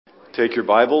Take your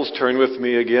Bibles, turn with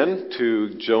me again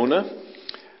to Jonah.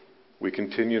 We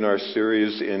continue in our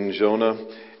series in Jonah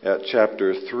at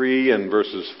chapter 3 and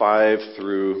verses 5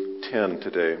 through 10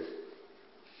 today.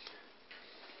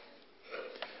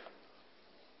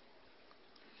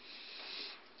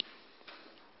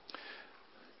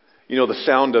 You know, the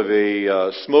sound of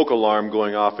a smoke alarm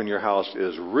going off in your house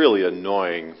is really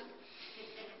annoying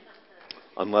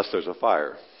unless there's a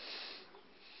fire.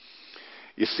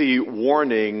 You see,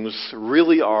 warnings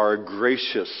really are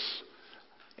gracious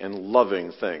and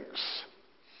loving things.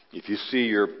 If you see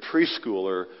your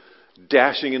preschooler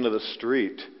dashing into the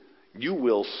street, you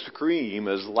will scream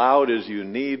as loud as you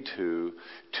need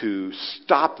to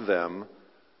stop them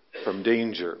from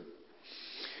danger.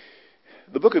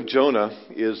 The book of Jonah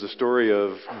is the story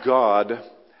of God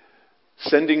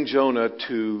sending Jonah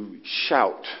to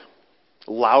shout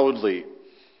loudly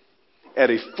at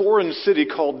a foreign city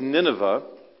called Nineveh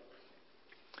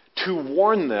to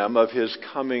warn them of his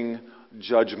coming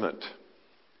judgment.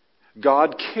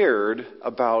 God cared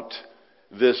about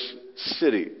this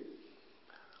city,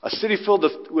 a city filled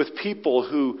with people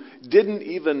who didn't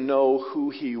even know who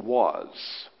he was.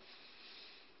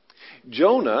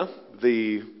 Jonah,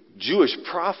 the Jewish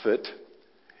prophet,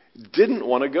 didn't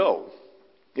want to go.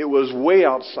 It was way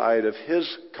outside of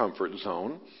his comfort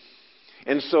zone.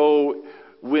 And so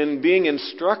when being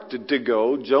instructed to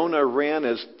go, Jonah ran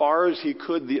as far as he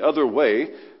could the other way,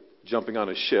 jumping on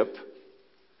a ship.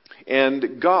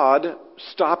 And God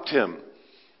stopped him,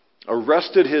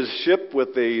 arrested his ship with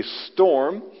a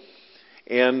storm.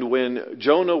 And when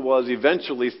Jonah was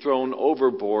eventually thrown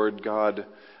overboard, God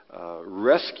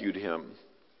rescued him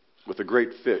with a great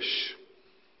fish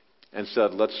and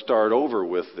said, let's start over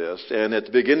with this. And at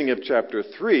the beginning of chapter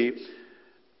 3,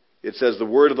 it says the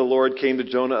word of the Lord came to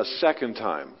Jonah a second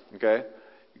time. Okay?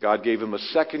 God gave him a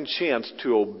second chance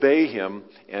to obey him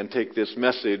and take this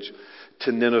message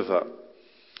to Nineveh.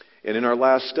 And in our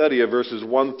last study of verses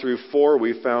 1 through 4,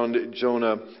 we found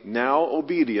Jonah now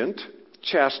obedient,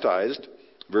 chastised,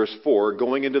 verse 4,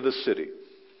 going into the city.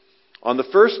 On the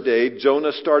first day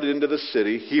Jonah started into the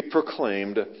city, he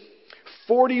proclaimed,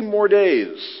 40 more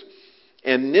days,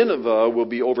 and Nineveh will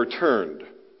be overturned,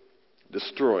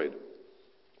 destroyed.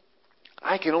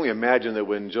 I can only imagine that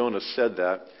when Jonah said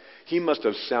that, he must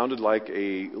have sounded like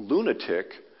a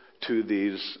lunatic to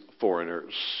these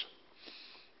foreigners.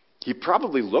 He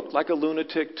probably looked like a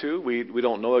lunatic too. We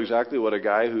don't know exactly what a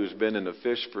guy who's been in a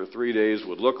fish for 3 days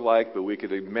would look like, but we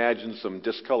could imagine some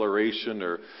discoloration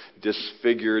or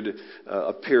disfigured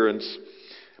appearance.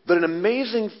 But an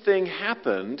amazing thing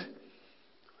happened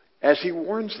as he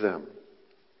warns them.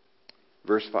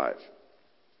 Verse 5.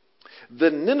 The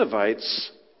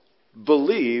Ninevites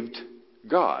believed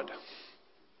God.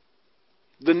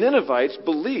 The Ninevites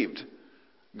believed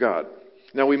God.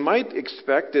 Now we might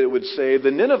expect that it would say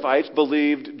the Ninevites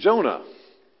believed Jonah.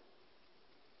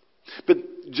 But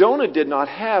Jonah did not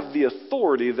have the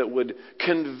authority that would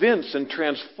convince and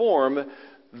transform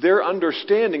their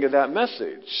understanding of that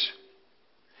message.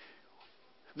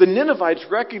 The Ninevites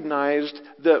recognized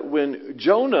that when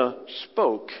Jonah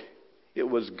spoke, it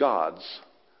was God's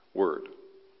word.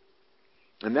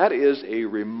 And that is a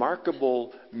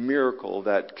remarkable miracle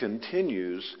that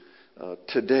continues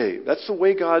today. That's the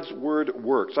way God's word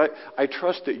works. I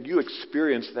trust that you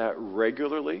experience that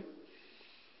regularly.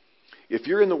 If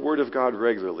you're in the Word of God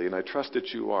regularly, and I trust that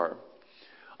you are,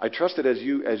 I trust that as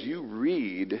you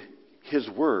read His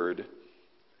Word,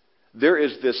 there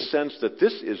is this sense that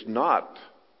this is not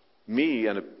me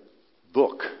and a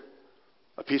book,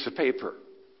 a piece of paper.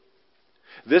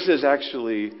 This is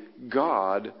actually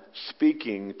God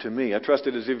speaking to me. I trust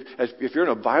it as if you're in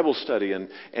a Bible study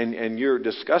and you're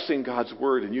discussing God's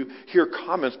Word and you hear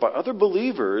comments by other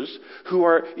believers who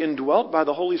are indwelt by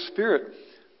the Holy Spirit,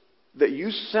 that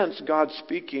you sense God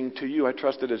speaking to you. I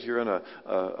trust that as you're in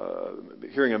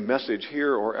hearing a message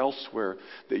here or elsewhere,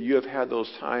 that you have had those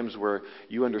times where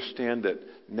you understand that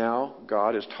now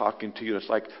God is talking to you. It's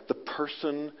like the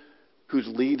person who's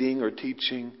leading or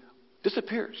teaching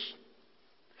disappears.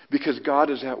 Because God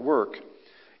is at work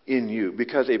in you.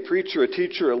 Because a preacher, a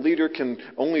teacher, a leader can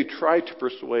only try to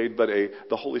persuade, but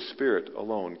the Holy Spirit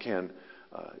alone can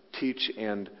teach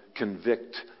and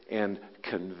convict and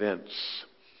convince.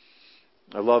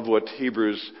 I love what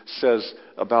Hebrews says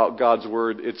about God's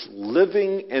Word. It's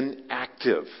living and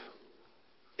active.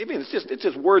 I mean, it's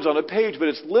just words on a page, but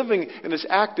it's living and it's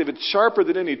active. It's sharper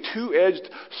than any two-edged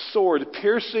sword,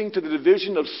 piercing to the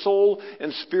division of soul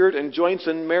and spirit and joints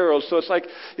and marrow. So it's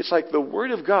like the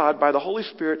Word of God by the Holy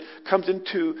Spirit comes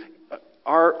into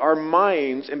our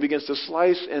minds and begins to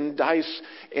slice and dice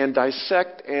and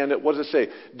dissect and, what does it say?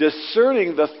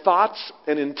 Discerning the thoughts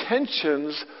and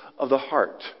intentions of the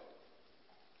heart.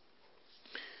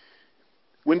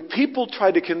 When people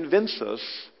try to convince us,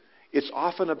 it's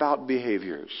often about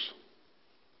behaviors.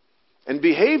 And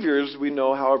behaviors, we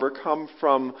know, however, come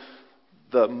from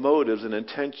the motives and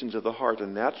intentions of the heart.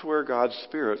 And that's where God's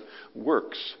Spirit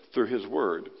works through His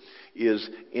Word, is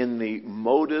in the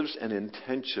motives and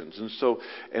intentions.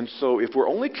 And so if we're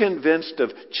only convinced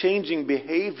of changing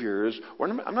behaviors,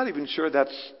 I'm not even sure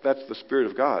that's the Spirit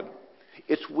of God.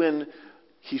 It's when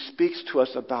He speaks to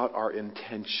us about our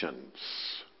intentions,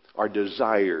 our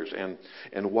desires,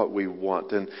 and what we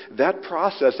want. And that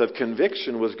process of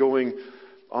conviction was going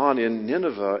on in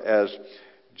Nineveh as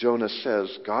Jonah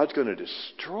says, God's going to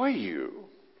destroy you.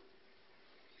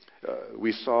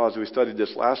 We saw, as we studied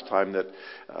this last time, that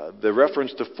the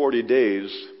reference to 40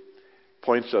 days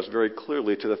points us very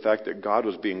clearly to the fact that God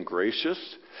was being gracious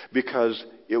because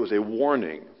it was a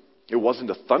warning. It wasn't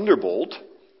a thunderbolt.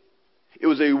 It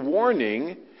was a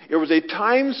warning. It was a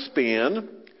time span.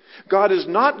 God is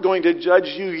not going to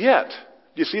judge you yet.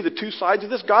 Do you see the two sides of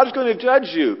this? God is going to judge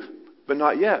you, but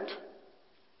not yet.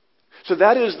 So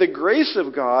that is the grace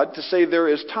of God to say there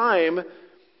is time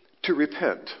to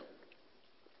repent.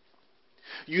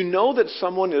 You know that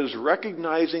someone is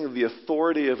recognizing the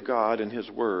authority of God and His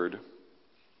Word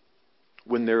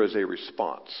when there is a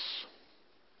response.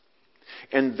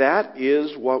 And that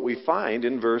is what we find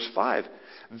in verse 5.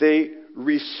 They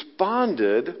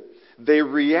responded, they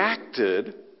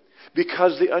reacted,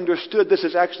 because they understood this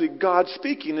is actually God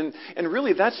speaking. And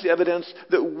really that's the evidence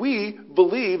that we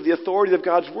believe the authority of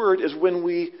God's Word is when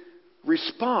we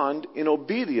respond in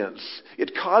obedience.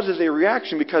 It causes a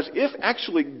reaction, because if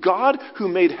actually God who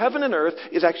made heaven and earth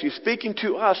is actually speaking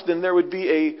to us, then there would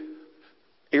be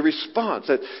a response.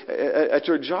 At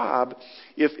your job,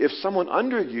 if someone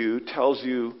under you tells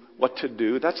you what to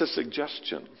do, that's a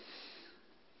suggestion.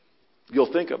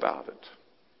 You'll think about it.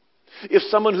 If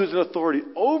someone who's in authority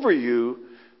over you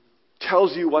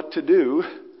tells you what to do,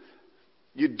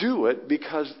 you do it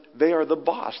because they are the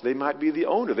boss. They might be the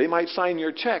owner. They might sign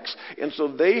your checks. And so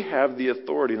they have the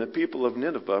authority. And the people of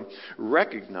Nineveh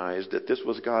recognized that this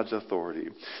was God's authority.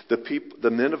 The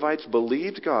Ninevites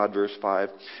believed God, verse 5.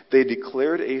 They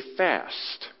declared a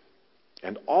fast.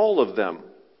 And all of them,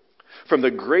 from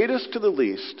the greatest to the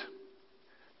least,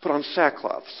 put on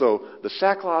sackcloth. So the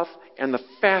sackcloth and the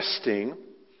fasting.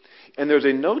 And there's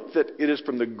a note that it is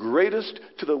from the greatest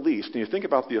to the least. And you think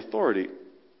about the authority.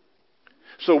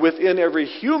 So within every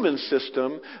human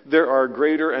system, there are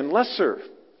greater and lesser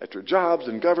at your jobs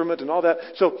and government and all that.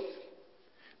 So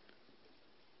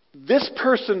this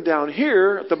person down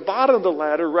here at the bottom of the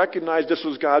ladder recognized this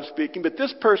was God speaking, but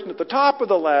this person at the top of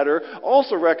the ladder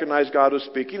also recognized God was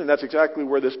speaking, and that's exactly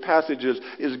where this passage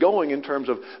is going in terms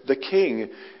of the king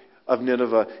of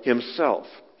Nineveh himself.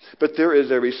 But there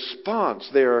is a response.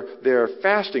 They are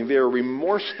fasting. They are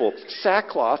remorseful.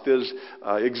 Sackcloth is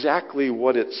exactly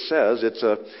what it says.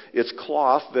 It's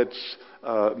cloth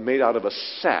that's made out of a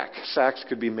sack. Sacks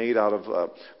could be made out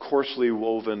of coarsely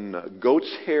woven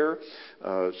goat's hair,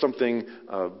 something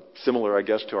similar, I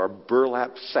guess, to our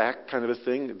burlap sack kind of a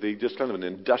thing. Just kind of an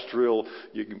industrial.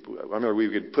 I remember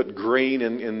we could put grain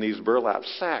in these burlap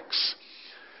sacks.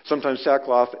 Sometimes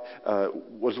sackcloth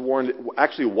was worn,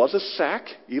 actually was a sack,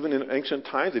 even in ancient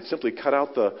times. They'd simply cut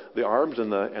out the arms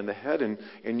and the head,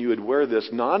 and you would wear this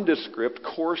nondescript,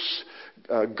 coarse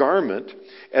garment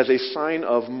as a sign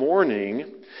of mourning.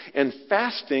 And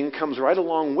fasting comes right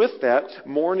along with that.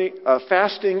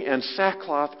 Fasting and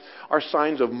sackcloth are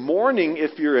signs of mourning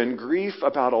if you're in grief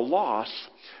about a loss,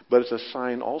 but it's a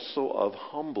sign also of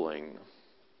humbling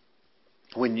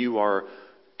when you are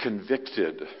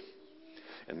convicted.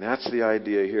 And that's the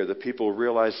idea here. The people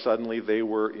realized suddenly they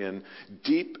were in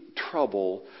deep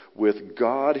trouble with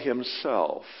God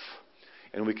Himself.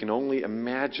 And we can only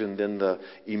imagine then the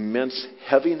immense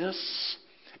heaviness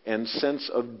and sense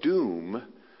of doom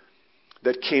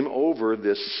that came over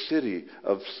this city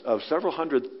of several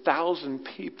 100,000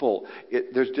 people.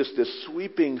 There's just this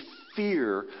sweeping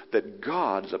fear that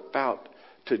God's about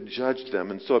to judge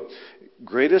them. And so,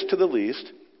 greatest to the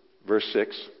least, verse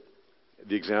 6,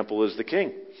 the example is the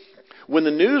king. When the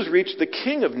news reached the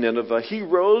king of Nineveh, he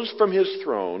rose from his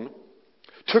throne,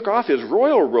 took off his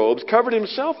royal robes, covered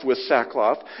himself with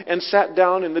sackcloth, and sat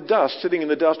down in the dust. Sitting in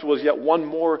the dust was yet one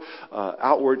more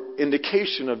outward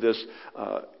indication of this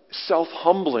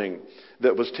self-humbling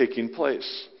that was taking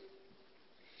place.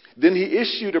 Then he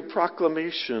issued a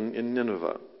proclamation in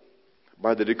Nineveh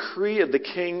by the decree of the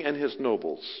king and his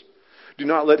nobles. Do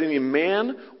not let any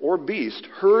man or beast,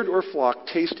 herd or flock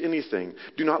taste anything.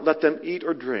 Do not let them eat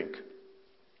or drink.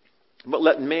 But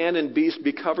let man and beast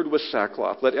be covered with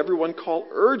sackcloth. Let everyone call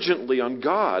urgently on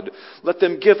God. Let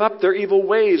them give up their evil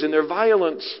ways and their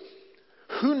violence.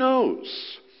 Who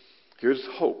knows? Here's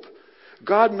hope.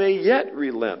 God may yet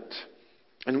relent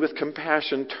and with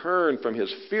compassion turn from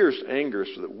his fierce anger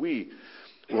so that we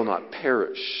will not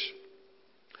perish.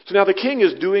 So now the king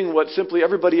is doing what simply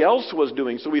everybody else was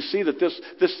doing. So we see that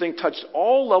this thing touched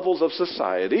all levels of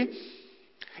society.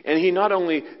 And he not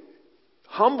only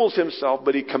humbles himself,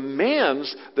 but he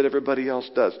commands that everybody else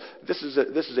does. This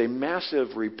is a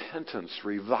massive repentance,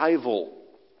 revival.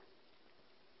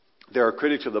 There are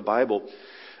critics of the Bible.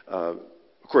 Of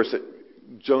course,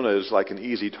 Jonah is like an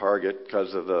easy target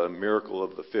because of the miracle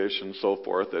of the fish and so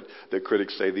forth that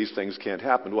critics say these things can't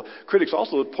happen. Well, critics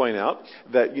also point out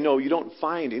that, you don't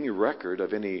find any record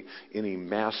of any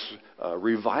mass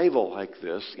revival like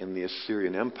this in the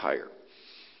Assyrian Empire.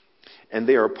 And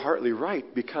they are partly right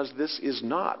because this is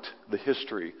not the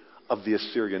history of the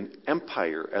Assyrian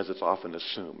Empire as it's often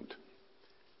assumed.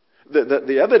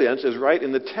 The evidence is right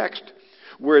in the text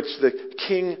where it's the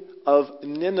king of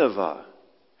Nineveh.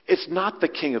 It's not the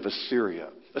king of Assyria.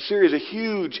 Assyria is a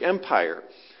huge empire.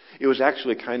 It was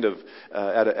actually kind of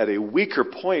at a weaker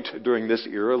point during this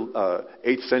era,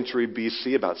 8th century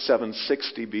BC, about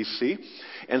 760 BC.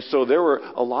 And so there were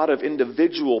a lot of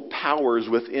individual powers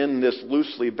within this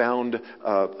loosely bound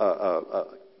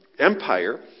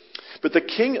empire. But the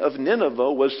king of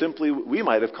Nineveh was simply, we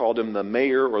might have called him the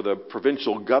mayor or the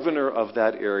provincial governor of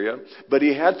that area. But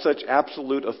he had such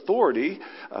absolute authority,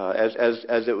 as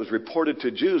it was reported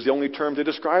to Jews. The only term to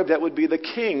describe that would be the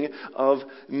king of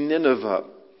Nineveh.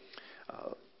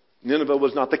 Nineveh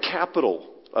was not the capital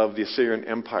of the Assyrian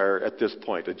Empire at this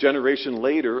point. A generation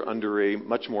later, under a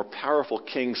much more powerful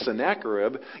king,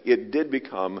 Sennacherib, it did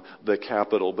become the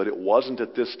capital, but it wasn't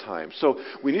at this time. So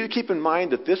we need to keep in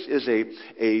mind that this is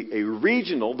a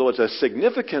regional, though it's a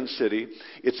significant city,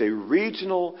 it's a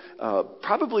regional,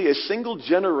 probably a single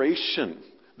generation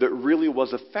that really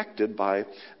was affected by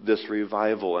this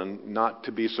revival. And not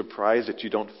to be surprised that you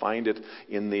don't find it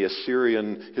in the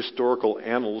Assyrian historical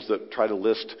annals that try to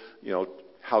list,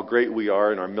 how great we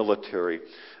are in our military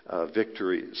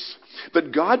victories.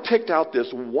 But God picked out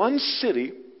this one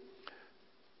city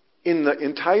in the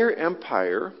entire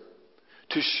empire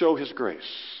to show his grace.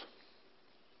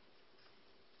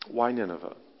 Why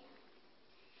Nineveh?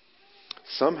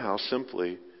 Somehow,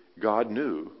 simply, God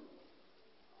knew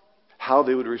how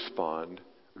they would respond.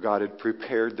 God had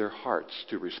prepared their hearts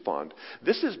to respond.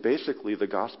 This is basically the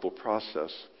gospel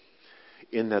process,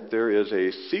 in that there is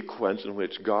a sequence in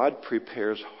which God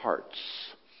prepares hearts.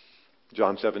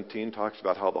 John 17 talks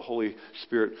about how the Holy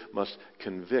Spirit must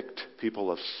convict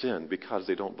people of sin because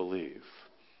they don't believe.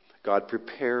 God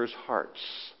prepares hearts.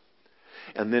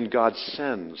 And then God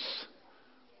sends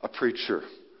a preacher,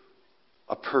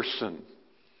 a person,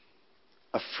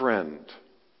 a friend.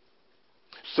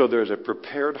 So there's a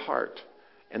prepared heart,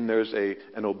 and there's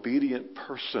an obedient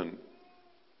person,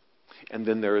 and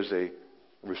then there is a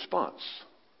response.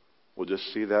 We'll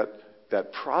just see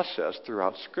that process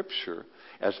throughout Scripture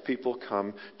as people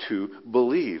come to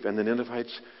believe, and the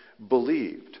Ninevites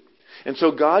believed. And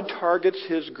so God targets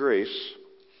his grace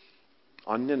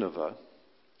on Nineveh,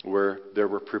 where there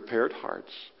were prepared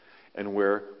hearts, and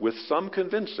where, with some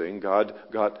convincing, God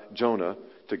got Jonah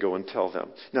to go and tell them.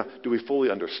 Now, do we fully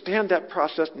understand that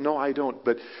process? No, I don't.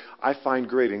 But I find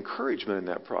great encouragement in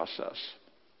that process.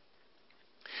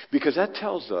 Because that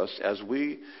tells us, as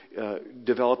we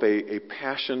develop a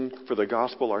passion for the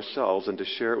gospel ourselves and to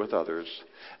share it with others,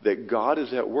 that God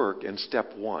is at work in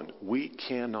step one. We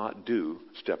cannot do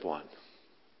step one.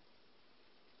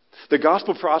 The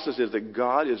gospel process is that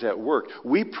God is at work.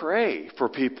 We pray for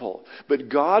people, but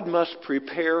God must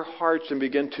prepare hearts and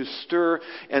begin to stir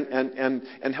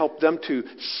and help them to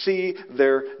see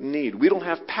their need. We don't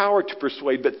have power to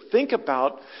persuade, but think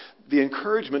about the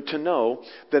encouragement to know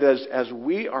that as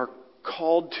we are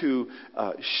called to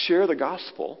share the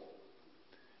gospel,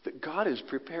 that God is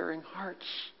preparing hearts.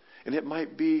 And it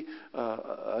might be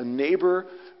a neighbor,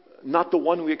 not the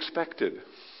one we expected.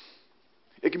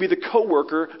 It could be the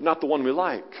coworker, not the one we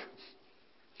like.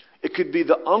 It could be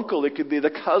the uncle, it could be the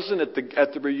cousin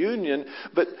at the reunion,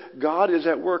 but God is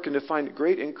at work, and to find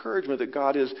great encouragement that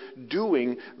God is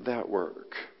doing that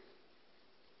work.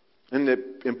 And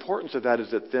the importance of that is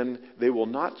that then they will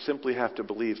not simply have to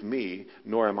believe me,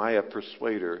 nor am I a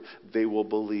persuader. They will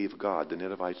believe God. The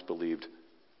Ninevites believed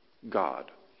God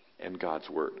and God's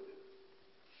word.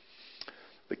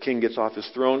 The king gets off his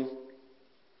throne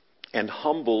and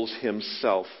humbles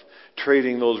himself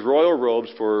trading those royal robes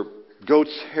for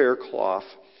goat's hair cloth,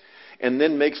 and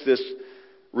then makes this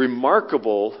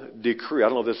remarkable decree. I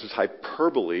don't know if this is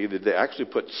hyperbole. Did they actually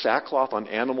put sackcloth on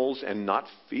animals and not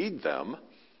feed them?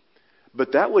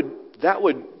 But that would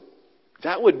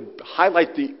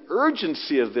highlight the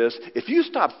urgency of this. If you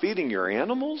stop feeding your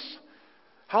animals,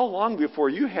 how long before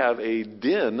you have a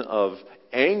den of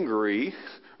angry,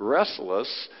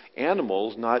 restless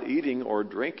animals not eating or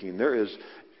drinking? There is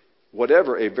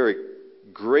a very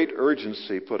great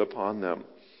urgency put upon them.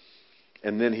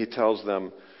 And then he tells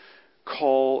them,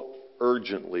 call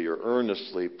urgently or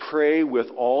earnestly, pray with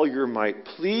all your might,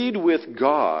 plead with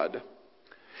God.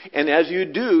 And as you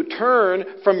do, turn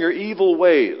from your evil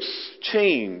ways.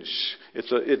 Change.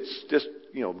 It's just,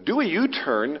 do a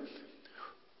U-turn.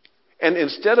 And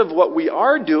instead of what we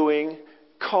are doing,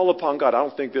 call upon God. I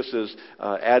don't think this is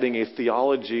adding a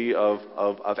theology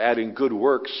of adding good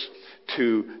works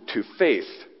to faith.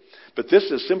 But this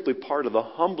is simply part of the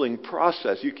humbling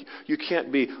process. You can't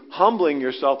be humbling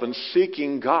yourself and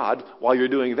seeking God while you're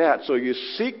doing that. So you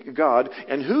seek God,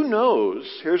 and who knows,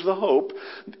 here's the hope,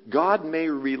 God may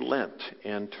relent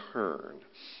and turn.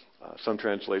 Some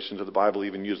translations of the Bible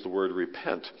even use the word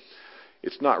repent.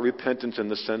 It's not repentance in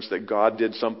the sense that God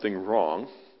did something wrong.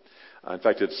 In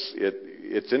fact,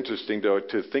 it's interesting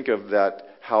to think of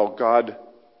that, how God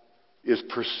is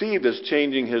perceived as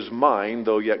changing his mind,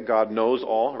 though yet God knows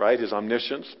all, right? His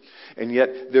omniscience. And yet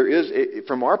there is,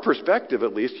 from our perspective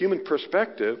at least, human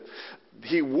perspective,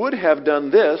 he would have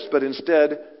done this, but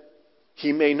instead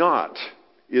he may not,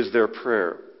 is their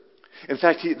prayer. In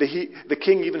fact, the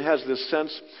king even has this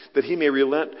sense that he may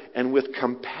relent and with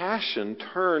compassion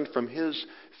turn from his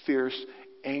fierce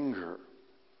anger.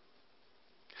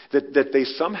 That they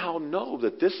somehow know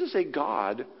that this is a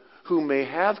God who may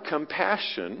have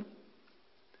compassion,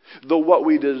 though what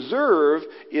we deserve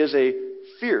is a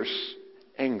fierce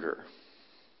anger.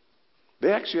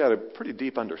 They actually had a pretty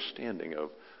deep understanding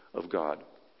of God.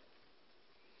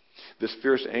 This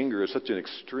fierce anger is such an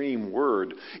extreme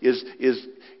word.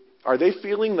 Are they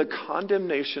feeling the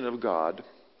condemnation of God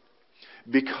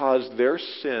because their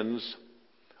sins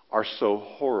are so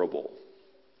horrible?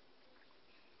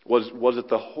 Was it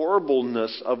the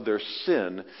horribleness of their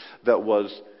sin that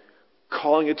was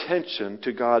calling attention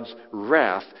to God's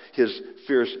wrath, his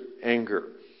fierce anger?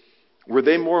 Were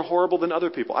they more horrible than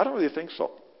other people? I don't really think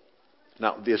so.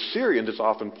 Now, the Assyrians, it's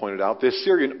often pointed out, the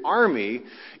Assyrian army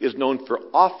is known for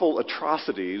awful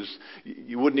atrocities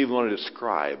you wouldn't even want to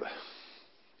describe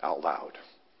out loud.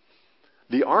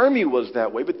 The army was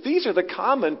that way, but these are the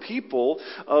common people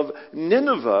of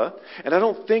Nineveh, and I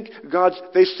don't think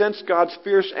they sensed God's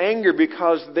fierce anger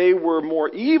because they were more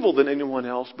evil than anyone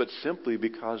else, but simply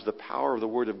because the power of the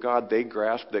Word of God, they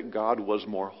grasped that God was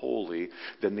more holy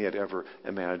than they had ever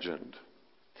imagined.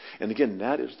 And again,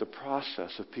 that is the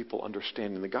process of people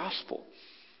understanding the gospel.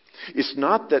 It's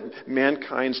not that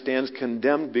mankind stands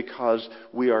condemned because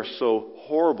we are so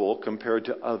horrible compared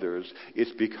to others.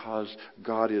 It's because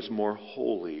God is more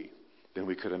holy than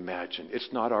we could imagine. It's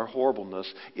not our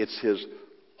horribleness, it's his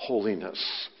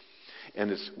holiness.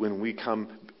 And it's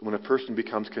when a person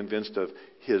becomes convinced of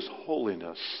his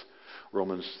holiness,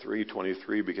 Romans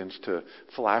 3:23 begins to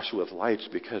flash with lights,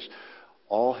 because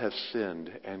all have sinned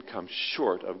and come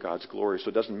short of God's glory. So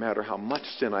it doesn't matter how much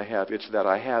sin I have. It's that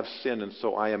I have sinned, and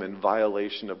so I am in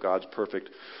violation of God's perfect,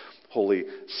 holy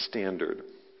standard.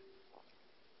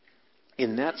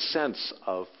 In that sense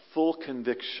of full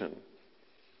conviction,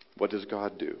 what does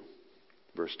God do?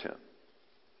 Verse 10.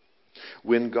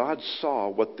 When God saw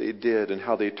what they did and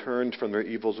how they turned from their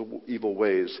evil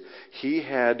ways, he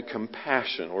had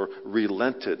compassion, or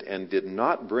relented, and did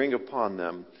not bring upon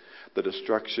them the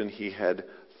destruction he had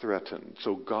threatened.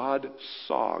 So God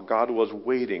saw. God was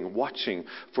waiting, watching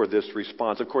for this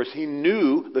response. Of course, he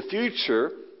knew the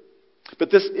future,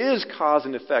 but this is cause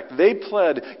and effect. They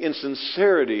pled in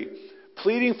sincerity,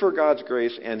 pleading for God's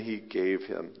grace, and he gave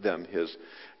them his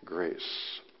grace.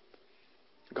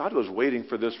 God was waiting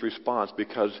for this response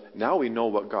because now we know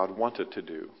what God wanted to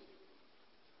do.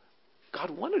 God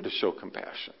wanted to show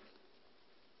compassion.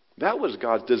 That was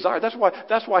God's desire.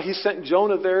 That's why he sent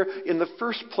Jonah there in the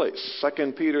first place.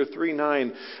 2 Peter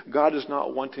 3:9, God is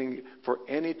not wanting for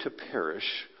any to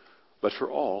perish, but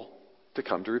for all to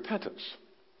come to repentance.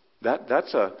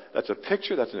 That's a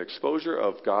picture, that's an exposure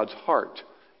of God's heart.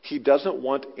 He doesn't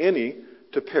want any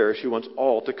to perish. He wants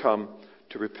all to come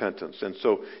to repentance. And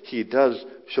so he does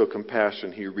show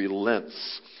compassion. He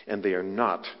relents, and they are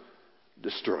not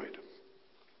destroyed.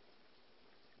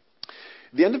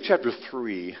 The end of chapter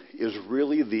 3 is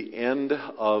really the end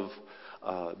of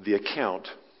the account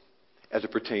as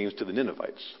it pertains to the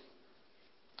Ninevites.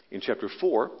 In chapter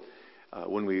 4,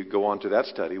 when we go on to that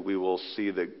study, we will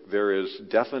see that there is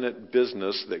definite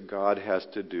business that God has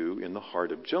to do in the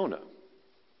heart of Jonah.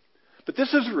 But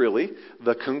this is really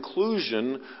the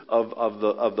conclusion of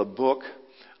the book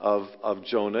of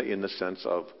Jonah in the sense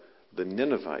of the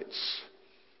Ninevites.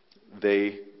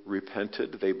 They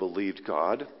repented, they believed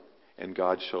God, and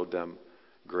God showed them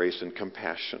grace and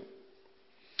compassion.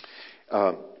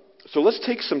 So let's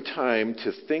take some time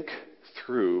to think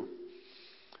through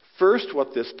first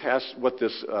what this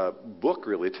book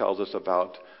really tells us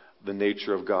about the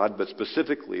nature of God, but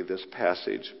specifically this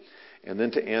passage, and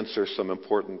then to answer some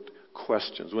important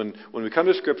questions. When we come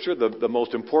to Scripture, the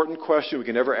most important question we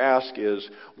can ever ask is,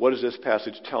 what does this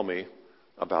passage tell me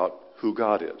about who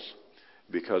God is?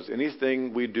 Because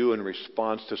anything we do in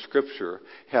response to Scripture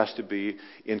has to be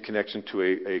in connection to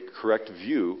a correct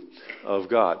view of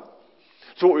God.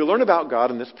 So what we learn about God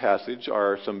in this passage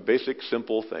are some basic,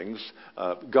 simple things.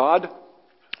 God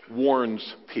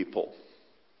warns people.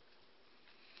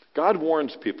 God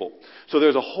warns people. So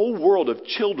there's a whole world of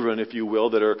children, if you will,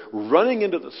 that are running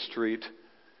into the street,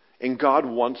 and God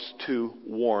wants to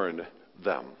warn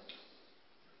them.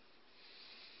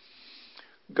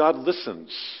 God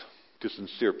listens to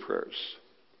sincere prayers.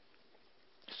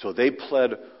 So they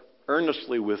pled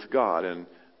earnestly with God, and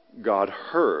God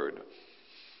heard.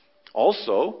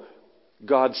 Also,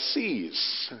 God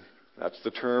sees. That's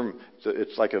the term.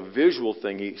 It's like a visual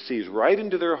thing. He sees right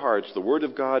into their hearts. The Word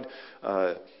of God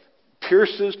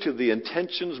pierces to the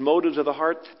intentions, motives of the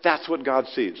heart. That's what God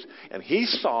sees. And He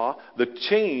saw the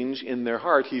change in their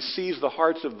heart. He sees the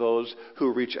hearts of those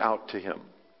who reach out to Him.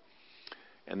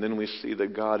 And then we see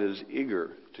that God is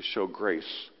eager to show grace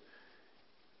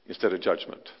instead of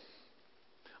judgment.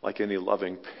 Like any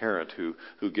loving parent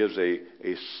who gives a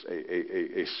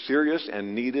serious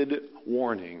and needed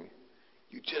warning,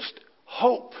 you just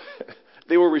hope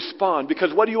they will respond.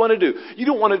 Because what do you want to do? You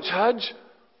don't want to judge.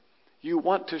 You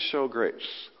want to show grace.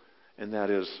 And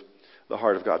that is the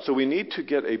heart of God. So we need to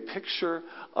get a picture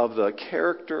of the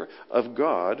character of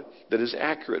God that is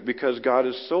accurate, because God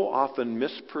is so often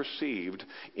misperceived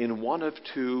in one of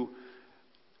two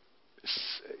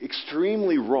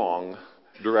extremely wrong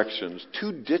directions,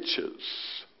 two ditches.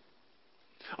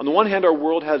 On the one hand, our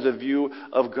world has a view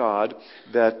of God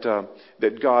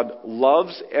that God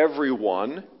loves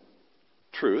everyone,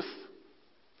 truth,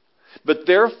 but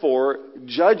therefore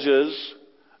judges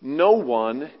no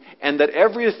one, and that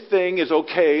everything is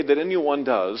okay that anyone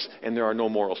does, and there are no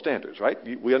moral standards, right?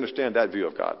 We understand that view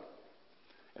of God.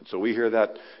 And so we hear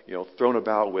that, thrown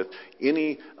about with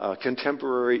any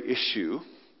contemporary issue.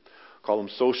 Call them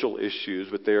social issues,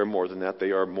 but they are more than that.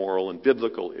 They are moral and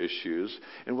biblical issues.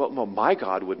 And well, my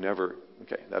God would never...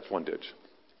 Okay, that's one ditch.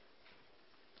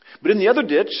 But in the other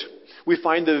ditch, we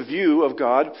find the view of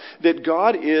God that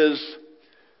God is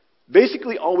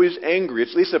basically always angry.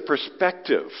 It's at least a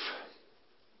perspective.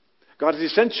 God is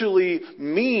essentially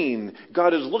mean.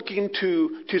 God is looking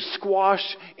to squash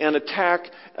and attack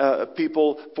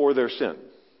people for their sin.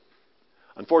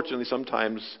 Unfortunately,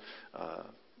 sometimes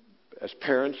as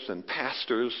parents and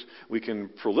pastors, we can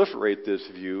proliferate this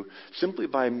view simply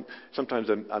by sometimes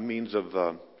a means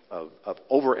of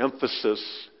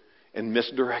overemphasis and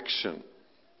misdirection.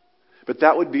 But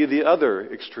that would be the other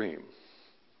extreme.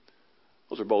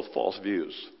 Those are both false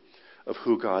views of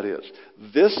who God is.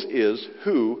 This is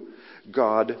who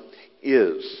God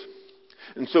is.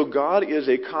 And so God is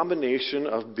a combination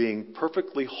of being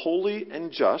perfectly holy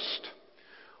and just,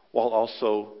 while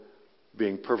also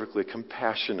being perfectly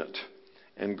compassionate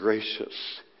and gracious.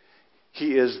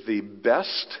 He is the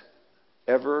best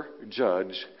ever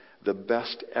judge, the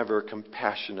best ever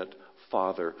compassionate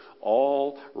Father,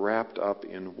 all wrapped up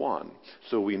in one.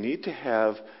 So we need to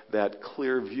have that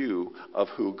clear view of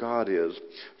who God is,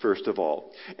 first of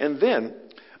all. And then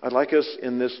I'd like us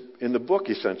in the book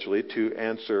essentially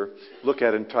to look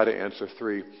at and try to answer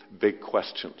three big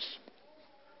questions.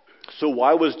 So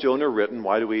why was Jonah written?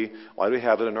 Why do we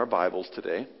have it in our Bibles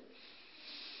today?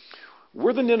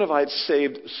 Were the Ninevites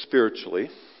saved spiritually?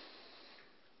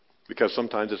 Because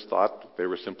sometimes it's thought they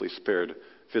were simply spared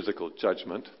physical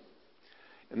judgment.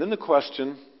 And then the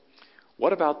question,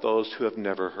 what about those who have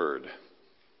never heard?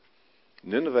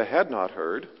 Nineveh had not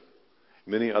heard.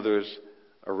 Many others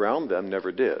around them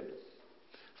never did.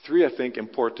 Three, I think,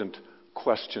 important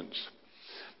questions.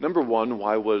 Number one,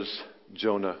 why was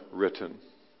Jonah written?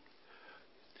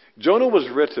 Jonah was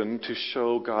written to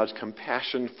show God's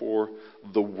compassion for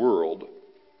the world,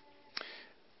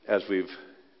 as we've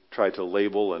tried to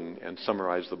label and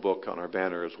summarize the book on our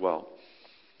banner as well.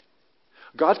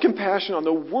 God's compassion on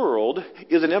the world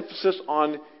is an emphasis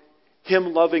on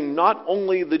him loving not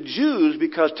only the Jews,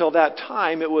 because till that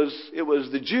time it was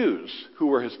the Jews who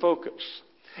were his focus.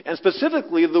 And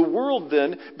specifically, the world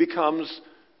then becomes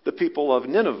the people of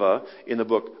Nineveh in the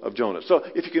book of Jonah. So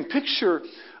if you can picture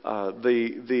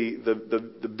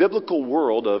the biblical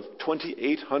world of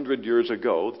 2,800 years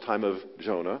ago, the time of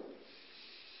Jonah,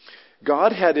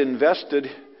 God had invested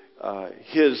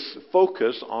his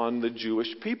focus on the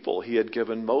Jewish people. He had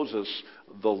given Moses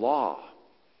the law.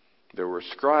 There were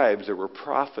scribes, there were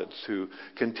prophets who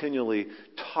continually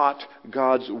taught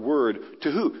God's word.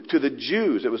 To who? To the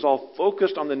Jews. It was all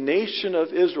focused on the nation of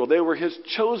Israel. They were his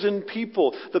chosen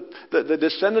people, the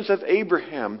descendants of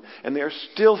Abraham. And they are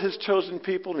still his chosen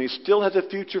people, and he still has a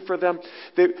future for them.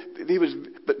 But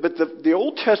the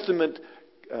Old Testament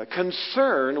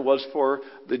concern was for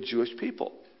the Jewish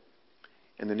people.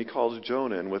 And then he calls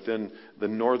Jonah, and within the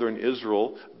northern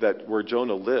Israel, where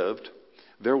Jonah lived,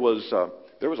 there was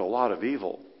a lot of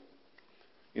evil.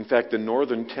 In fact, the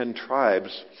northern 10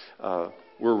 tribes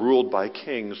were ruled by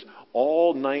kings.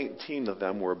 All 19 of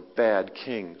them were bad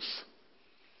kings.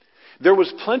 There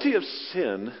was plenty of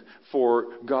sin for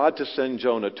God to send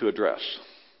Jonah to address.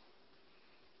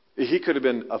 He could have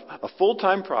been a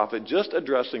full-time prophet just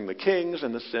addressing the kings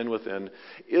and the sin within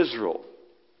Israel.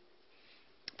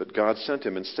 But God sent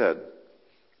him instead,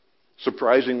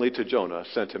 surprisingly to Jonah,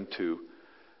 sent him to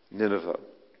Nineveh.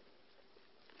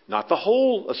 Not the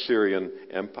whole Assyrian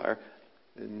Empire,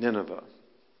 Nineveh.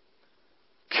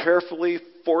 Carefully,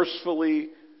 forcefully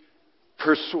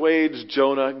persuades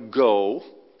Jonah, go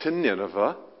to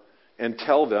Nineveh and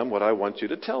tell them what I want you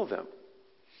to tell them.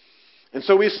 And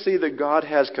so we see that God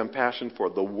has compassion for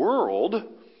the world,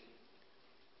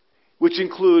 which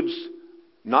includes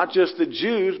not just the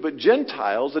Jews, but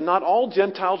Gentiles, and not all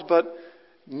Gentiles, but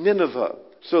Nineveh.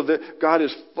 So that God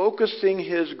is focusing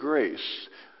his grace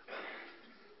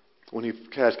when he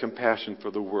has compassion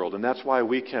for the world. And that's why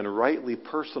we can rightly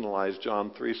personalize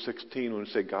John 3:16 when we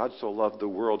say God so loved the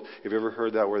world. Have you ever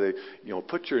heard that where they,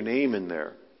 put your name in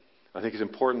there? I think it's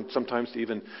important sometimes to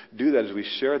even do that as we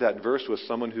share that verse with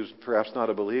someone who's perhaps not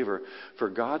a believer. For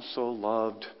God so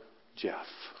loved Jeff.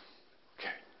 Okay.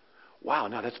 Wow,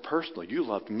 now that's personal. You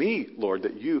loved me, Lord,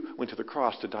 that you went to the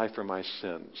cross to die for my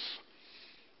sins.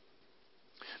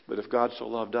 But if God so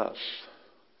loved us,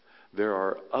 there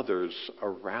are others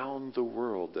around the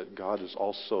world that God is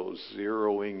also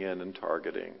zeroing in and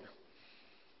targeting.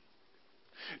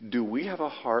 Do we have a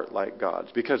heart like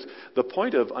God's? Because the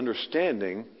point of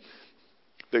understanding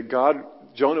that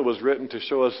Jonah was written to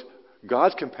show us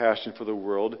God's compassion for the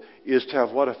world is to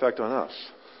have what effect on us?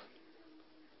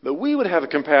 That we would have a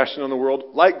compassion on the world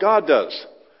like God does.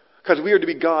 Because we are to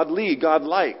be godly,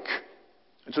 godlike.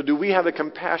 And so do we have a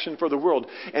compassion for the world?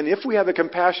 And if we have a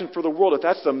compassion for the world, if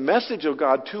that's the message of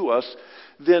God to us,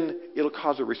 then it'll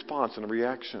cause a response and a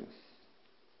reaction.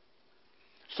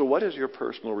 So what is your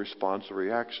personal response or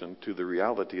reaction to the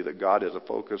reality that God has a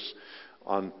focus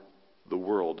on the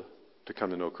world to come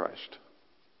to know Christ?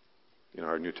 In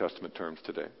our New Testament terms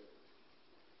today.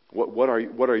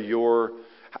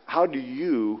 How do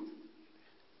you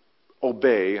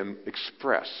obey and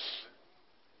express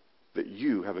that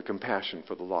you have a compassion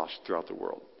for the lost throughout the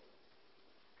world?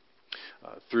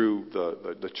 Through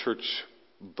the church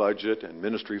budget and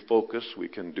ministry focus, we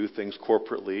can do things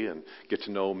corporately and get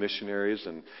to know missionaries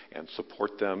and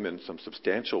support them in some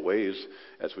substantial ways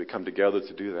as we come together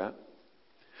to do that.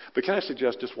 But can I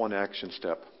suggest just one action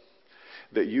step?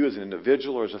 That you as an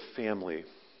individual or as a family,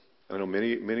 I know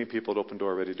many people at Open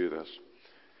Door already do this,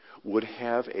 would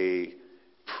have a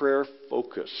prayer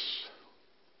focus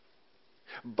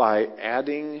by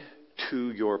adding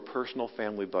to your personal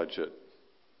family budget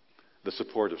the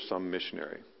support of some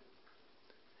missionary.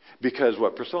 Because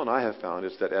what Priscilla and I have found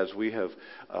is that as we have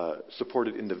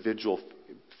supported individual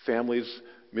families,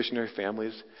 missionary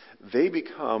families, they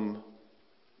become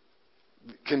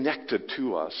connected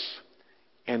to us,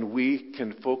 and we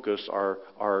can focus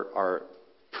our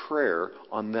prayer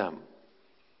on them.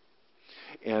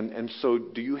 And so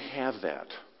do you have that?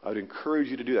 I would encourage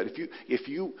you to do that. If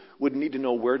you would need to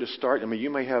know where to start, you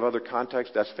may have other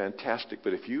contacts, that's fantastic.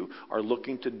 But if you are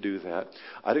looking to do that,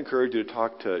 I'd encourage you to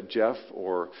talk to Jeff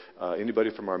or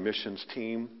anybody from our missions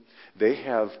team. They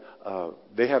have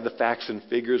the facts and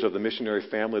figures of the missionary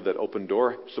family that Open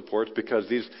Door supports, because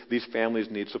these families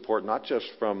need support not just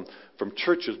from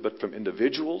churches but from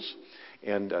individuals.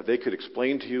 And they could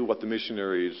explain to you what the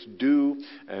missionaries do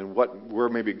and where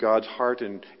maybe God's heart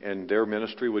and their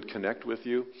ministry would connect with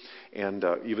you, and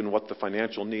even what the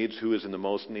financial needs, who is in the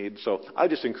most need. So I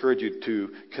just encourage you to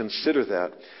consider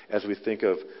that as we think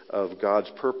of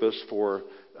God's purpose for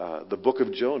the book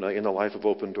of Jonah in the life of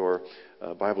Open Door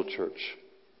Bible Church.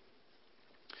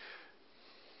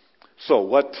 So,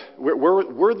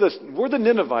 were the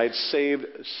Ninevites saved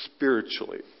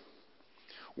spiritually?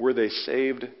 Were they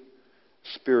saved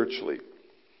spiritually?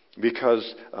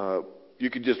 Because you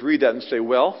could just read that and say,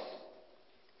 well,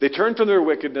 they turned from their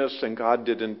wickedness and God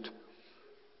didn't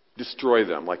destroy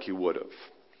them like He would have.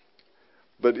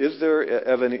 But is there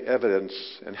any evidence,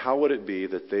 and how would it be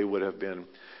that they would have been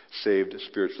saved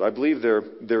spiritually? I believe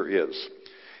there is.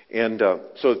 And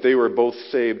so they were both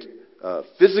saved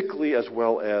physically as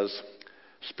well as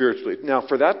spiritually. Now,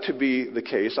 for that to be the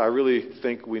case, I really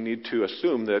think we need to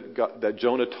assume that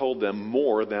Jonah told them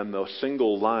more than the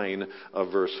single line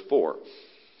of verse 4.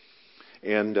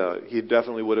 And he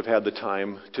definitely would have had the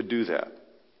time to do that.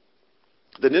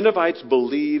 The Ninevites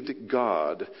believed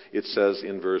God, it says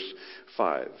in verse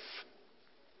 5.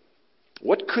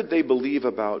 What could they believe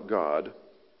about God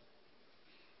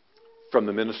from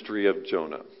the ministry of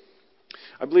Jonah?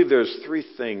 I believe there's three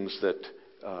things that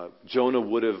Jonah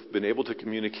would have been able to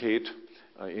communicate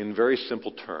in very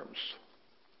simple terms.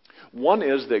 One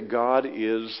is that God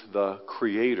is the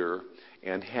creator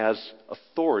and has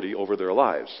authority over their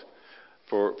lives.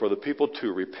 For the people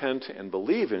to repent and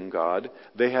believe in God,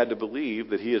 they had to believe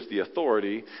that He is the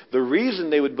authority. The reason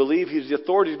they would believe He's the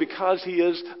authority is because He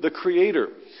is the creator.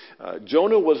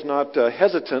 Jonah was not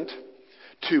hesitant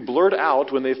to blurt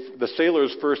out when the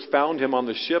sailors first found him on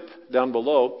the ship down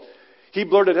below. He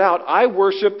blurted out, "I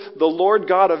worship the Lord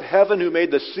God of heaven who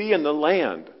made the sea and the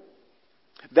land."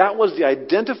 That was the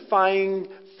identifying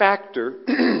factor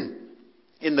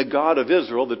in the God of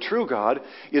Israel, the true God,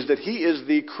 is that He is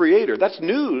the creator. That's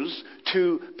news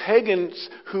to pagans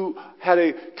who had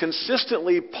a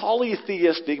consistently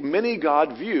polytheistic,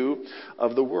 many-God view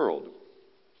of the world.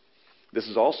 This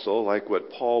is also like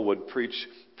what Paul would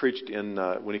preached in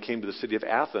when he came to the city of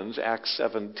Athens, Acts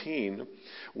 17,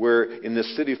 where in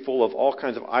this city full of all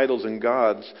kinds of idols and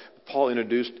gods, Paul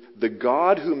introduced the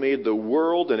God who made the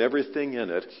world and everything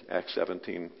in it, Acts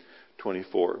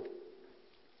 17:24.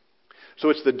 So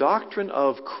it's the doctrine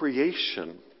of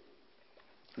creation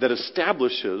that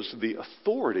establishes the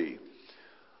authority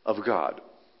of God.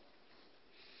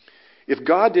 If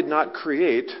God did not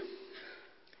create,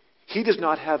 He does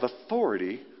not have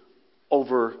authority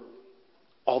over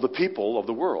all the people of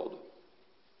the world.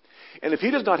 And if He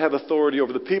does not have authority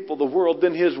over the people of the world,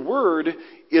 then His Word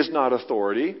is not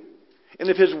authority. And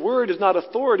if His Word is not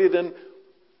authority, then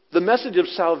the message of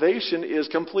salvation is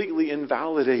completely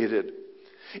invalidated.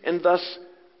 And thus,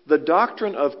 the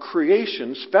doctrine of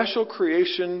creation, special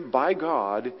creation by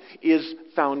God, is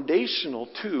foundational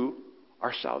to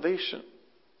our salvation.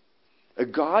 A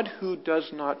God who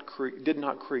did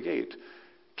not create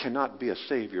cannot be a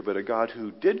Savior, but a God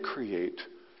who did create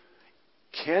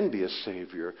can be a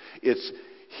Savior. It's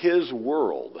His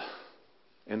world,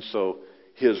 and so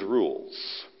His rules.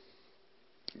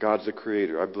 God's the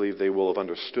Creator. I believe they will have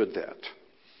understood that.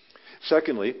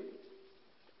 Secondly,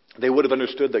 they would have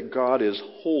understood that God is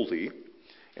holy,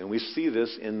 and we see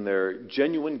this in their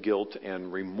genuine guilt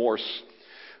and remorse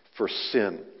for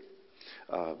sin.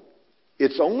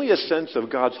 It's only a sense of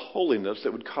God's holiness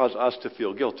that would cause us to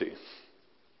feel guilty.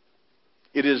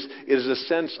 It is a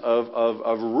sense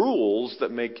of rules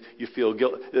that make you feel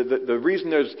guilty. The reason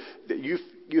that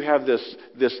you have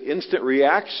this instant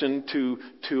reaction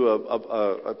to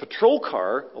a patrol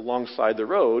car alongside the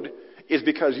road is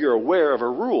because you're aware of a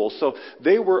rule. So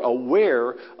they were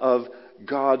aware of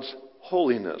God's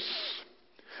holiness.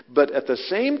 But at the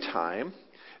same time,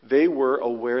 they were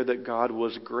aware that God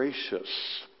was gracious.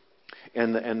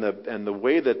 And the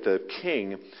way that the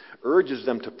king urges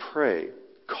them to pray,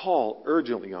 call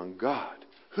urgently on God.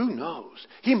 Who knows?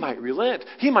 He might relent.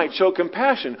 He might show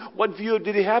compassion. What view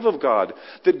did he have of God?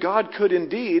 That God could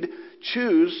indeed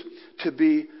choose to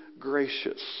be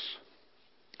gracious.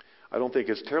 I don't think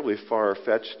it's terribly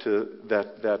far-fetched to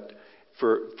that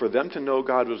for them to know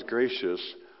God was gracious,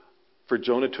 for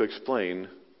Jonah to explain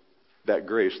that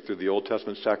grace through the Old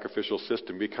Testament sacrificial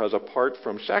system, because apart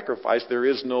from sacrifice, there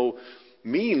is no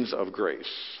means of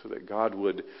grace, that God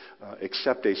would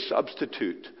accept a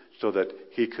substitute so that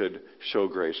He could show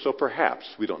grace. So perhaps,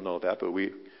 we don't know that, but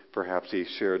perhaps He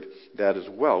shared that as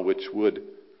well, which would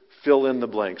fill in the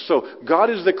blanks. So God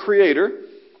is the Creator.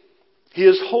 He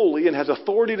is holy and has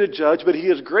authority to judge, but He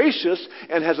is gracious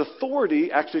and has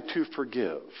authority actually to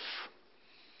forgive.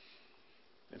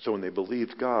 And so when they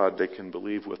believed God, they can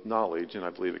believe with knowledge, and I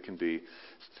believe it can be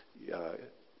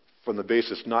from the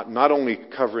basis not only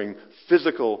covering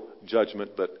physical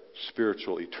judgment, but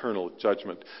spiritual, eternal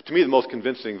judgment. To me, the most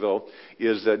convincing, though,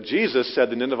 is that Jesus said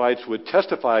the Ninevites would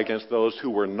testify against those who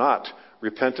were not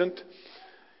repentant.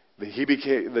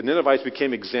 The Ninevites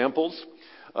became examples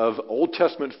of Old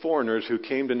Testament foreigners who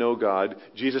came to know God.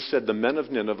 Jesus said the men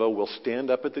of Nineveh will stand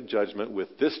up at the judgment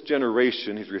with this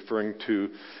generation. He's referring to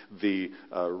the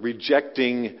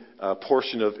rejecting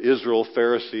portion of Israel,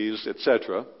 Pharisees,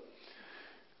 etc.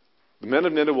 The men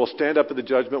of Nineveh will stand up at the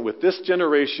judgment with this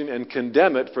generation and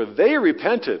condemn it, for they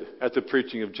repented at the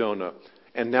preaching of Jonah.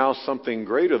 And now something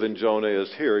greater than Jonah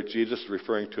is here. Jesus is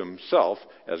referring to himself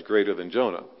as greater than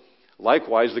Jonah.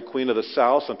 Likewise, the queen of the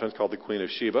south, sometimes called the queen of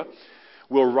Sheba,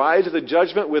 will rise to the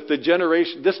judgment with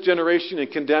this generation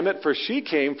and condemn it, for she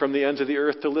came from the ends of the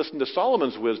earth to listen to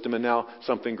Solomon's wisdom, and now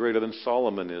something greater than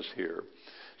Solomon is here.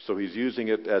 So he's using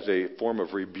it as a form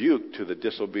of rebuke to the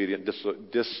disobedient,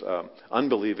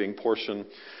 unbelieving portion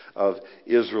of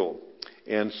Israel.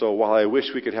 And so while I wish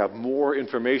we could have more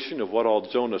information of what all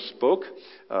Jonah spoke,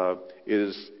 I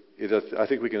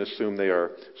think we can assume they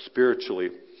are spiritually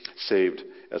saved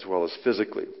as well as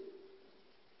physically.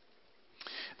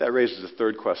 That raises a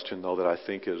third question, though, that I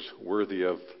think is worthy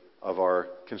of our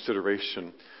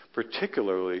consideration,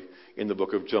 particularly in the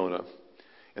book of Jonah.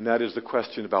 And that is the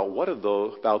question about what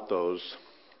about those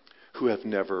who have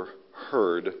never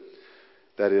heard,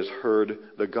 that is, heard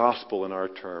the gospel in our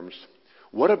terms.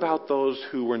 What about those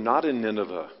who were not in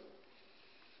Nineveh?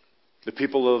 The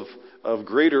people of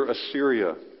greater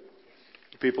Assyria,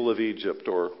 the people of Egypt,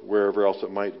 or wherever else it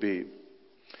might be.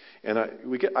 And I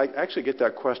actually get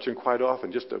that question quite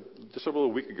often. Just a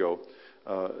little week ago,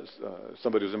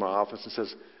 somebody was in my office and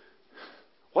says,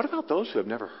 "What about those who have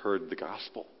never heard the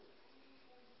gospel?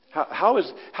 How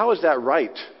is that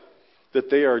right that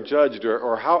they are judged,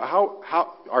 or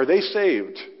how are they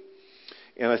saved?"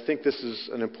 And I think this is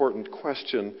an important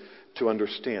question to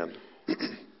understand.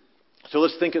 So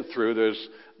let's think it through. There's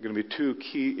going to be two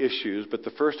key issues, but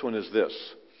the first one is this.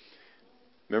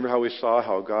 Remember how we saw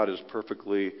how God is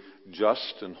perfectly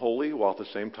just and holy, while at the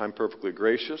same time perfectly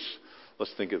gracious?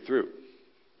 Let's think it through.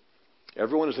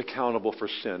 Everyone is accountable for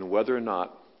sin, whether or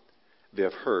not they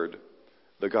have heard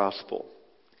the gospel.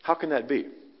 How can that be?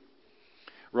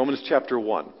 Romans chapter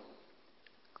 1.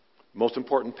 Most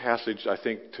important passage, I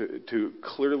think, to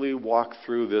clearly walk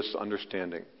through this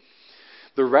understanding.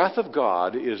 The wrath of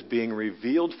God is being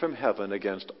revealed from heaven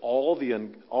against all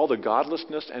the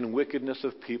godlessness and wickedness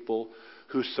of people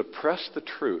who suppress the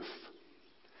truth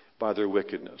by their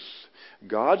wickedness.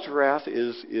 God's wrath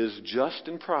is just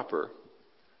and proper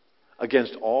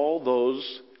against all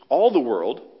the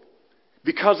world,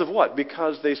 because of what?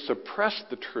 Because they suppress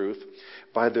the truth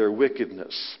by their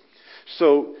wickedness.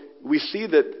 So we see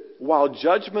that while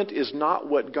judgment is not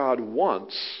what God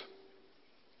wants,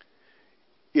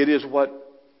 it is what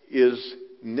is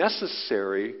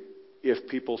necessary if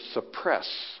people suppress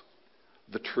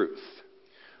the truth.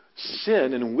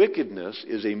 Sin and wickedness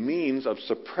is a means of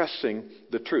suppressing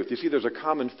the truth. You see, there's a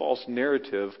common false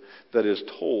narrative that is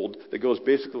told that goes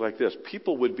basically like this.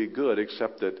 People would be good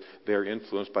except that they're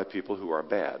influenced by people who are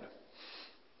bad.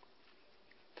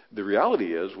 The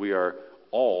reality is we are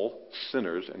all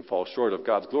sinners and fall short of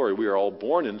God's glory. We are all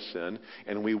born in sin,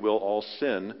 and we will all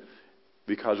sin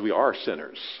because we are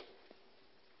sinners.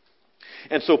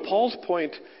 And so Paul's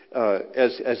point,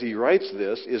 as he writes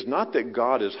this, is not that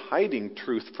God is hiding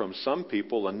truth from some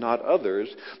people and not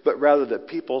others, but rather that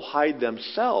people hide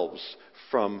themselves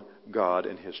from God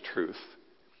and His truth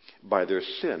by their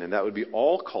sin. And that would be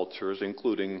all cultures,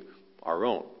 including our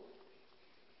own.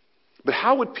 But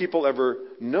how would people ever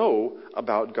know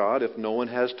about God if no one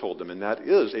has told them? And that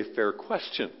is a fair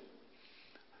question.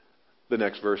 The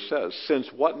next verse says,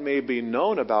 "Since what may be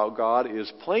known about God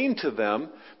is plain to them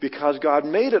because God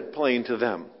made it plain to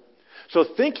them." So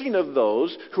thinking of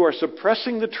those who are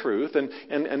suppressing the truth, and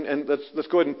let's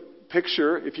go ahead and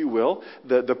picture, if you will,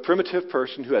 the primitive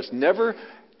person who has never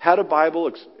had a Bible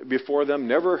before them,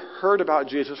 never heard about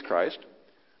Jesus Christ.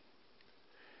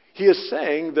 He is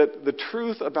saying that the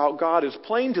truth about God is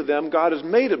plain to them. God has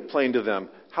made it plain to them.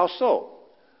 How so?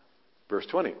 Verse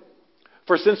 20.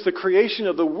 "For since the creation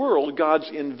of the world, God's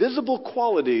invisible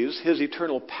qualities, His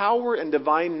eternal power and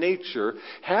divine nature,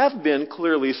 have been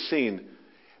clearly seen,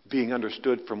 being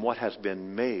understood from what has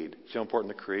been made." See how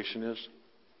important the creation is?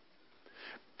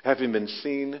 Having been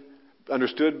seen,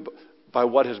 understood by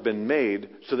what has been made,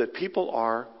 so that people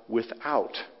are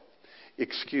without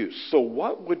excuse. So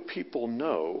what would people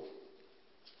know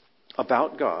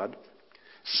about God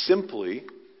simply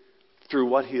through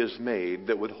what He has made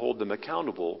that would hold them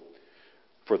accountable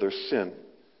for their sin?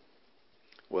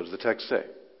 What does the text say?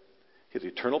 His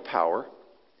eternal power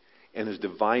and His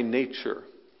divine nature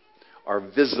are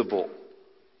visible.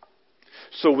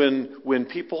 So when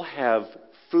people have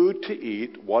food to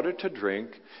eat, water to drink,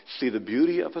 see the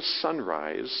beauty of a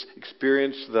sunrise,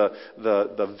 experience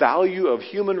the value of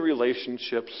human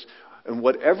relationships, and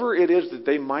whatever it is that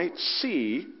they might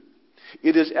see,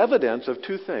 it is evidence of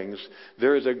two things.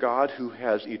 There is a God who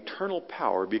has eternal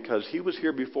power because He was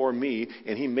here before me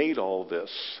and He made all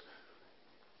this.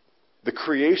 The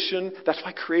creation, that's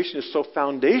why creation is so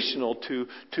foundational to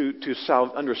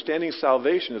understanding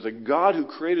salvation. Is a God who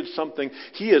created something.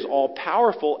 He is all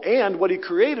powerful, and what He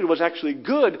created was actually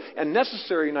good and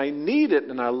necessary, and I need it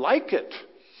and I like it.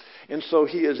 And so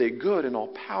He is a good and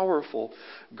all powerful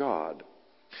God.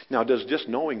 Now, does just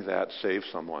knowing that save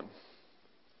someone?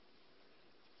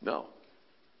 No.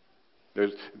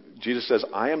 Jesus says,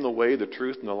 I am the way, the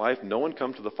truth, and the life. No one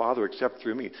comes to the Father except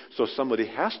through me. So somebody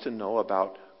has to know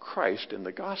about Christ in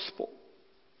the gospel.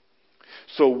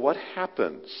 So what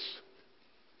happens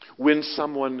when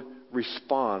someone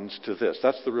responds to this?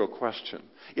 That's the real question.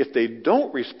 If they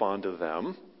don't respond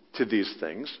to these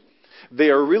things,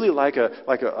 they are really like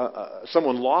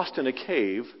someone lost in a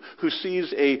cave who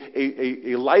sees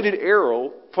a lighted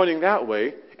arrow pointing that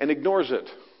way and ignores it,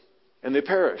 and they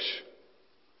perish.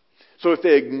 So if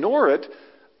they ignore it,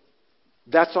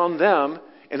 that's on them,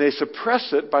 and they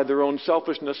suppress it by their own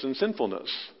selfishness and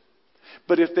sinfulness.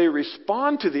 But if they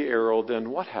respond to the arrow, then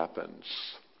what happens?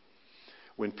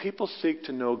 When people seek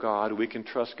to know God, we can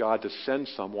trust God to send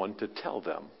someone to tell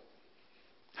them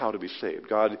how to be saved.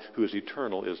 God, who is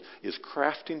eternal, is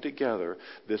crafting together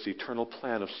this eternal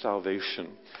plan of salvation.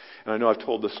 And I know I've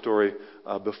told this story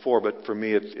before, but for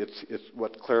me it's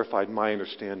what clarified my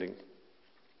understanding.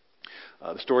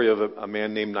 The story of a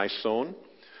man named Naison,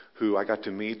 who I got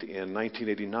to meet in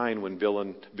 1989 when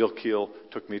Bill Keel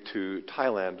took me to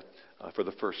Thailand for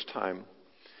the first time.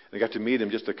 And I got to meet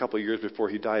him just a couple of years before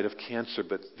he died of cancer.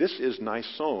 But this is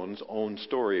Naison's own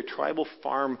story, a tribal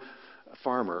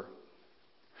farmer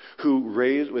who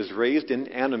was raised in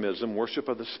animism, worship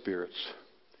of the spirits,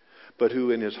 but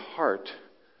who in his heart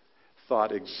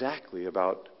thought exactly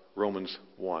about Romans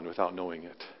 1 without knowing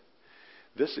it.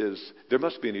 There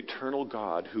must be an eternal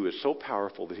God who is so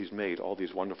powerful that He's made all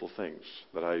these wonderful things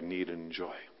that I need and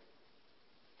enjoy.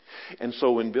 And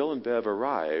so when Bill and Bev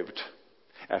arrived,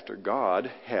 after God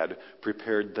had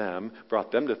prepared them,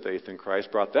 brought them to faith in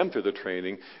Christ, brought them through the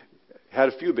training, had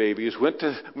a few babies, went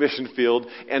to mission field,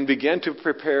 and began to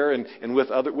prepare and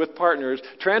with partners,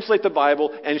 translate the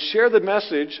Bible and share the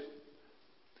message,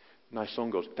 Naison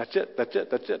goes, that's it.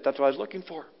 That's what I was looking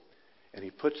for. And he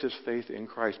puts his faith in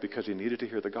Christ because he needed to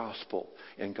hear the gospel.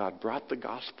 And God brought the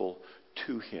gospel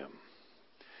to him.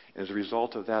 And as a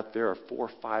result of that, there are 4 or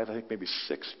 5, I think maybe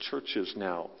 6 churches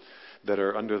now that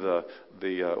are under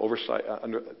the oversight,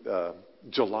 under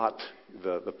Jalat,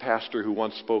 the pastor who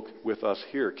once spoke with us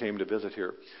here, came to visit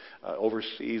here,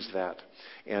 oversees that.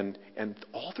 And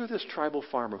all through this tribal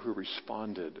farmer who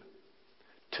responded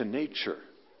to nature,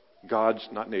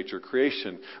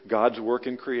 creation, God's work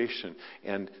in creation.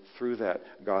 And through that,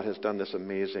 God has done this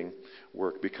amazing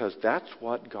work because that's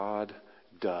what God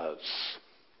does.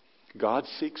 God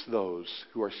seeks those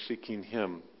who are seeking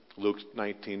Him. Luke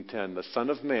 19:10, the Son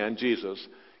of Man, Jesus,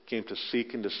 came to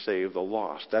seek and to save the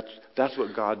lost. That's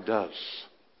what God does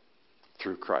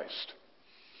through Christ.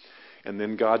 And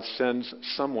then God sends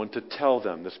someone to tell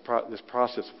them this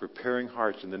process of preparing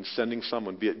hearts and then sending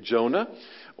someone, be it Jonah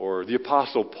or the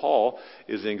Apostle Paul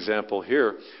is an example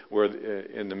here, where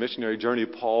in the missionary journey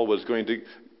Paul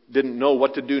didn't know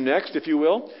what to do next, if you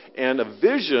will, and a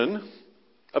vision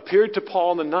appeared to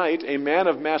Paul in the night. A man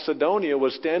of Macedonia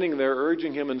was standing there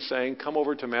urging him and saying, come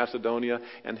over to Macedonia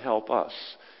and help us.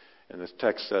 And this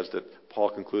text says that Paul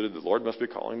concluded, the Lord must be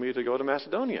calling me to go to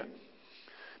Macedonia.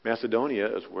 Macedonia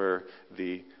is where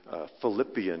the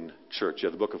Philippian church, you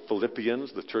have the book of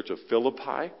Philippians, the church of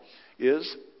Philippi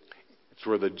is. It's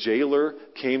where the jailer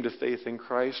came to faith in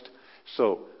Christ.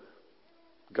 So,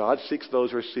 God seeks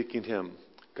those who are seeking Him.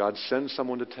 God sends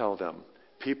someone to tell them.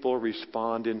 People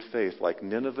respond in faith like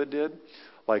Nineveh did,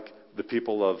 like the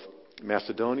people of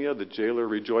Macedonia. The jailer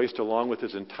rejoiced along with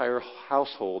his entire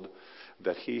household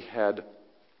that he had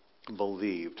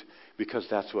believed, because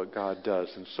that's what God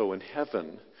does. And so in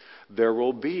heaven, there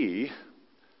will be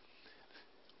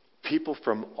people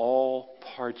from all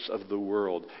parts of the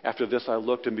world. After this I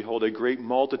looked, and behold, a great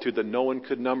multitude that no one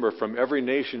could number, from every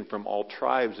nation, from all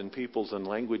tribes and peoples and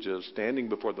languages, standing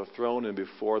before the throne and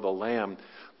before the Lamb,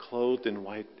 clothed in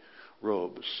white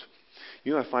robes.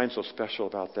 You know what I find so special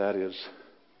about that is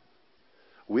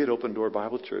we at Open Door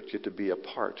Bible Church get to be a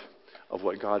part of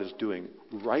what God is doing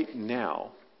right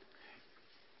now,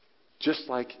 just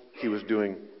like He was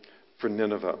doing for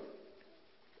Nineveh.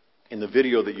 In the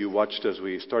video that you watched as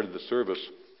we started the service,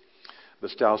 the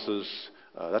Stouses,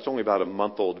 that's only about a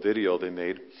month-old video they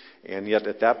made. And yet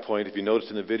at that point, if you notice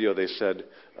in the video, they said,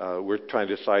 we're trying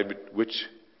to decide which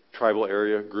tribal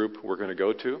area group we're going to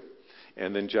go to.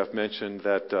 And then Jeff mentioned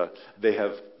that they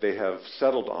have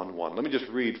settled on one. Let me just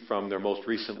read from their most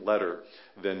recent letter,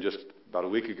 then just about a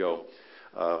week ago,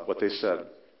 what they said.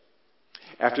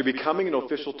 After becoming an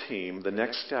official team, the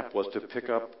next step was to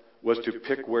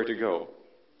pick where to go.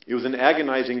 It was an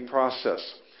agonizing process.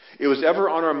 It was ever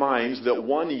on our minds that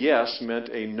one yes meant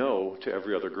a no to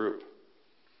every other group.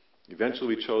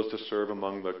 Eventually we chose to serve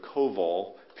among the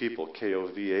Koval people,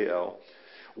 K-O-V-A-L.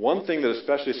 One thing that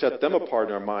especially set them apart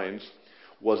in our minds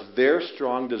was their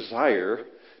strong desire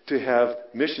to have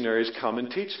missionaries come and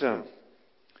teach them.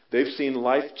 They've seen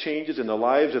life changes in the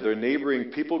lives of their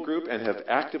neighboring people group and have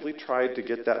actively tried to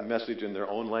get that message in their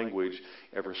own language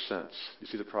ever since. You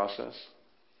see the process?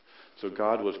 So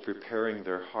God was preparing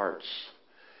their hearts,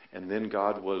 and then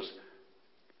God was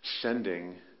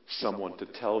sending someone to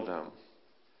tell them,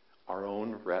 our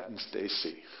own Rhett and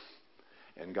Stacy.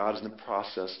 And God is in the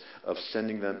process of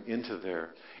sending them into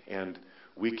there. And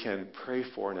we can pray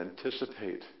for and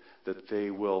anticipate that they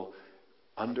will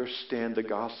understand the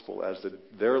gospel as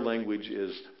their language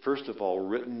is, first of all,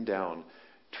 written down,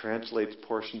 translates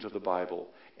portions of the Bible,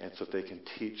 and so they can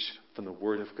teach from the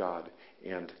Word of God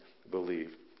and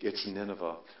believe. It's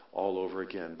Nineveh all over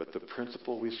again. But the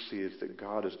principle we see is that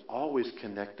God is always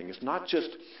connecting. It's not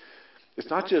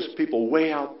just people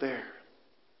way out there.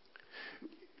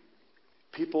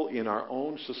 People in our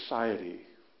own society,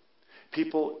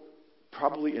 people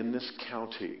probably in this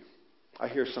county. I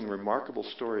hear some remarkable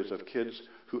stories of kids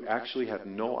who actually have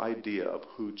no idea of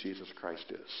who Jesus Christ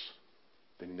is.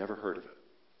 They never heard of it.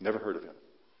 Never heard of him.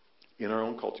 In our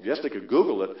own culture. Yes, they could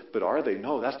Google it, but are they?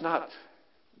 No, that's not.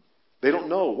 They don't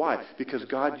know. Why? Because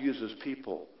God uses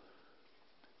people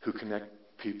who connect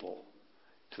people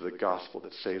to the gospel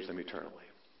that saves them eternally.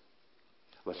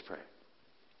 Let's pray.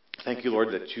 Thank you,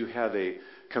 Lord, that you have a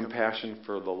compassion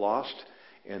for the lost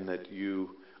and that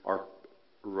you are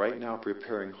right now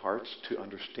preparing hearts to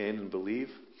understand and believe.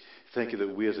 Thank you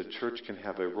that we as a church can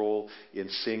have a role in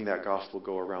seeing that gospel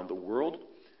go around the world,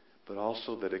 but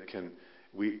also that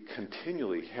we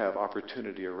continually have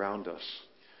opportunity around us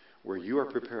where you are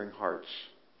preparing hearts.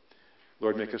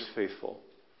 Lord, make us faithful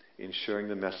in sharing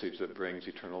the message that brings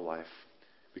eternal life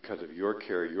because of your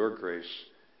care, your grace,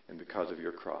 and because of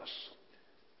your cross.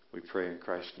 We pray in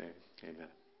Christ's name. Amen.